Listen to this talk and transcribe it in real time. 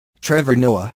Trevor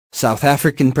Noah, South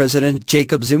African President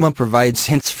Jacob Zuma provides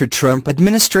hints for Trump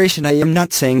administration. I am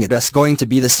not saying it is going to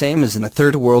be the same as in a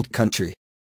third world country.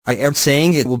 I am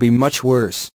saying it will be much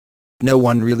worse. No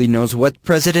one really knows what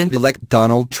President-elect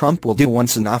Donald Trump will do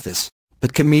once in office,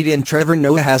 but comedian Trevor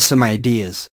Noah has some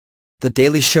ideas. The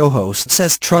Daily Show host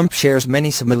says Trump shares many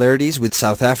similarities with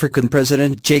South African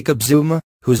President Jacob Zuma,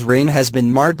 whose reign has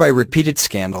been marred by repeated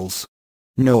scandals.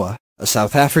 Noah, a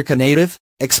South Africa native,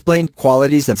 explained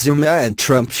qualities that Zuma and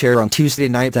Trump share on Tuesday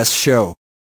night's show.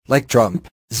 Like Trump,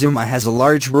 Zuma has a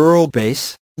large rural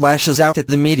base, lashes out at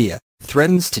the media,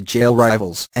 threatens to jail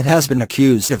rivals, and has been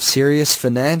accused of serious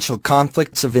financial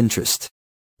conflicts of interest.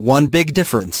 One big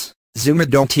difference: Zuma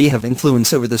don't have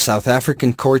influence over the South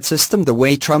African court system the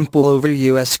way Trump will over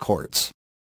U.S. courts.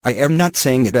 I am not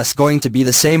saying it is going to be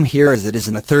the same here as it is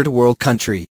in a third world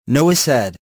country, Noah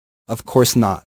said. Of course not.